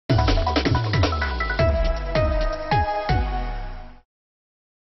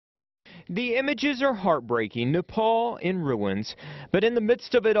The images are heartbreaking, Nepal in ruins. But in the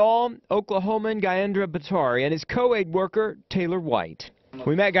midst of it all, Oklahoman Gayendra Batari and his co-aid worker, Taylor White.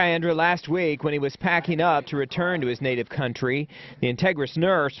 We met Gayendra last week when he was packing up to return to his native country, the Integris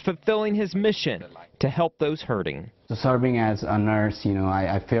nurse fulfilling his mission to help those hurting. So serving as a nurse,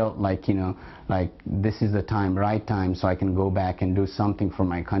 I felt like, like this is the time, right time, so I can go back and do something for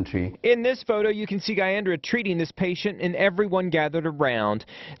my country. In this photo, you can see Gayendra treating this patient and everyone gathered around.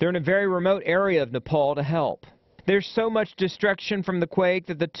 They're in a very remote area of Nepal to help. There's so much destruction from the quake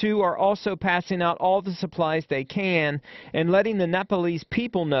that the two are also passing out all the supplies they can and letting the Nepalese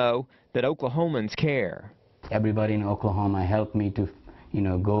people know that Oklahomans care. Everybody in Oklahoma helped me to,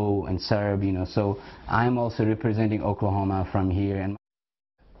 go and serve, so I'm also representing Oklahoma from here. And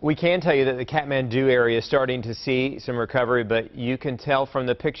we can tell you that the Kathmandu area is starting to see some recovery, but you can tell from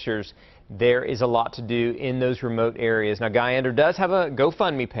the pictures there is a lot to do in those remote areas. Now, Gayendra does have a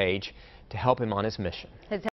GoFundMe page to help him on his mission.